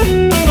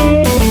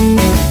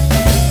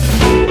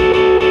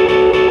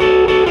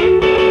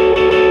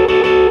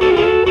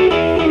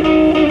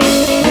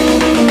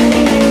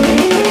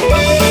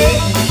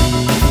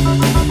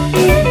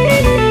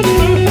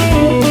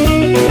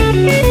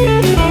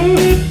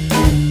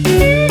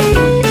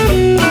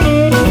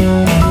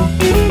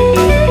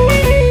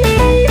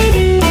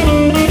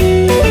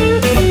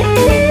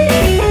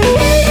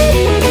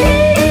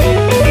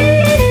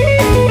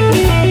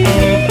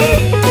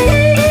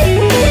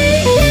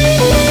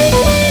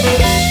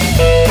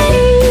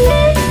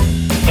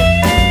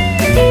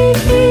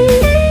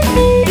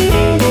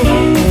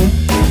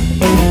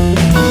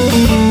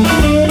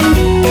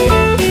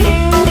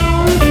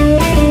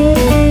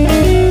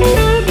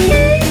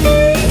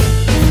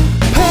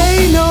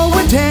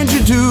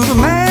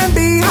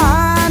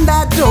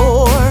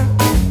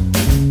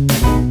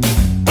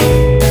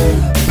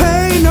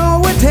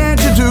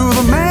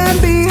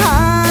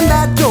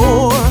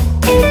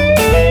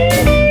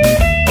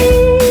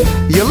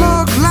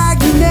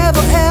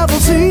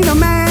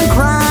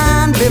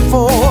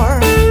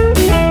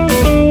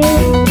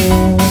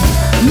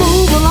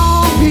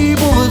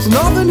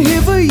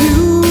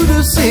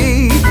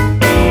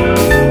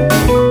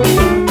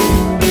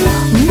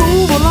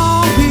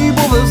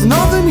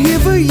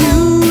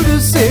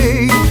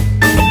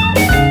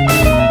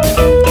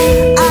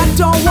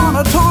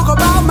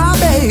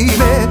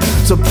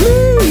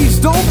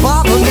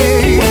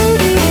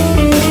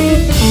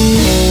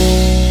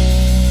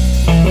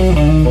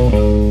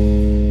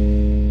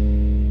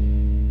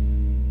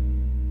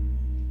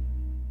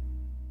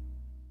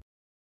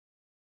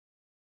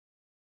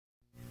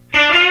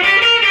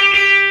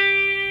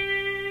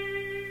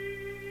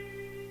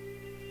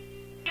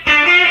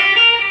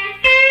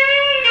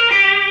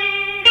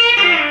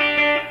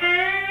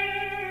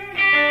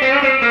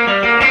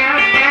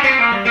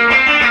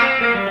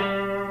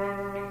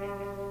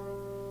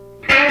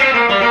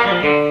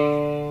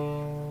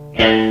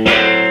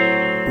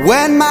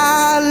 When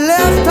my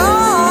left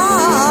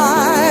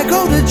eye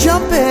go to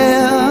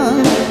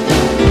jumping,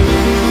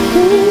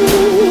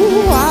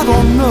 ooh, I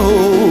don't know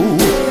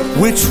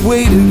which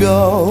way to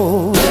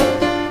go.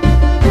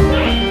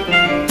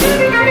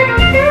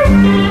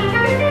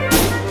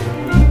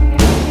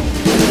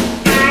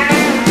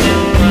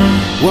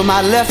 When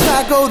my left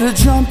eye go to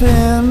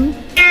jumping,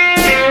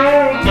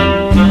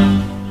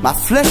 my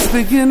flesh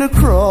begin to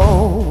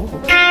crawl.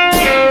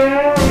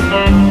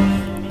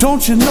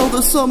 Don't you know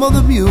the sum of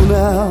the mule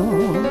now,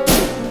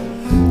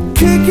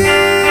 kicking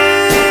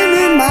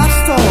in my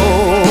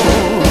stall?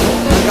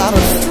 I got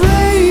a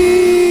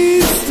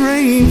strange,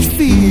 strange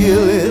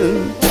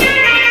feeling.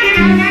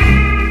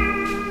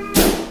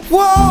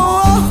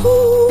 Whoa,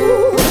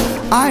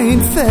 I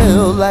ain't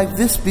felt like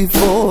this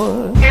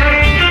before.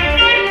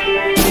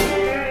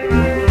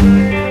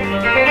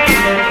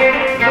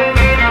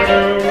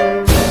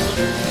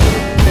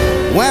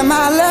 When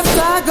my left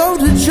eye go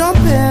to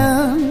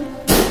jumping,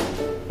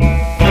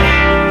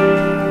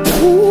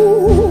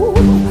 ooh,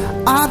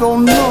 I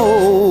don't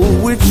know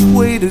which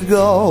way to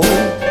go.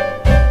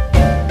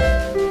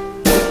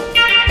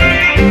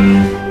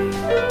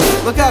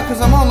 Look out,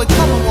 'cause I'm only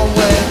coming one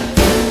way.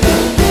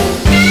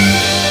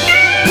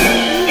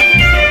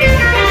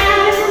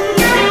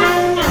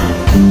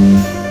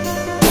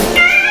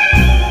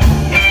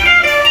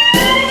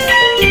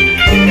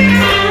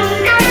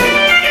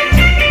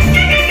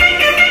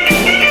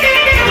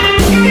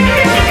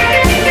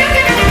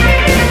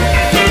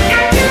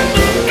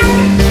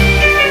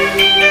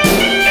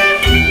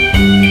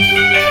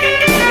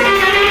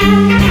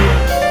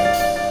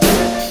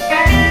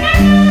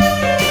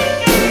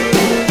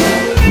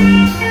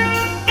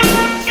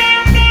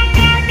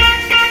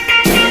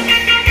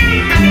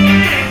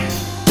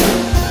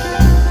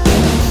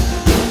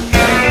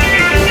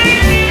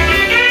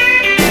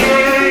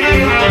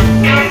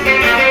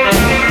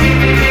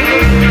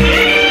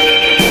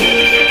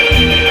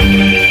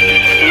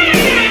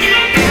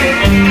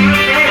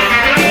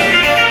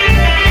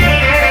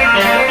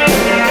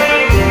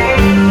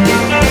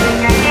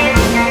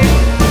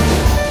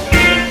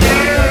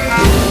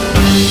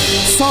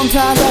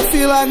 Sometimes I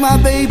feel like my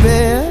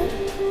baby,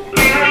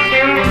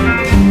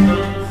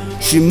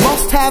 she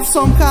must have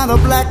some kind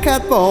of black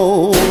cat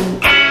bone.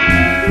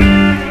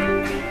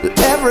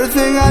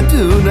 Everything I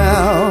do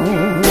now,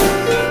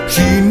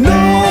 she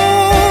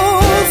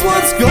knows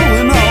what's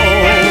going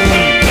on.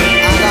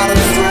 I got a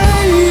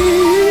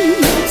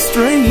strange,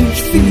 strange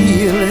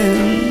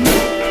feeling.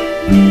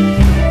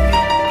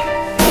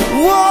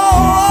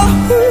 Whoa,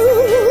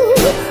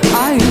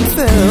 I ain't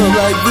felt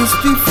like this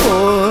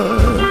before.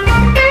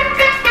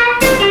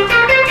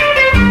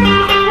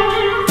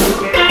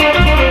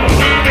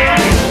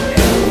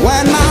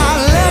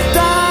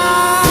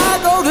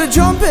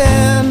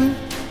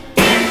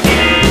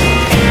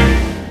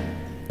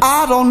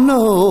 I don't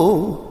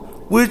know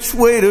which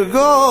way to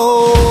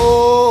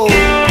go.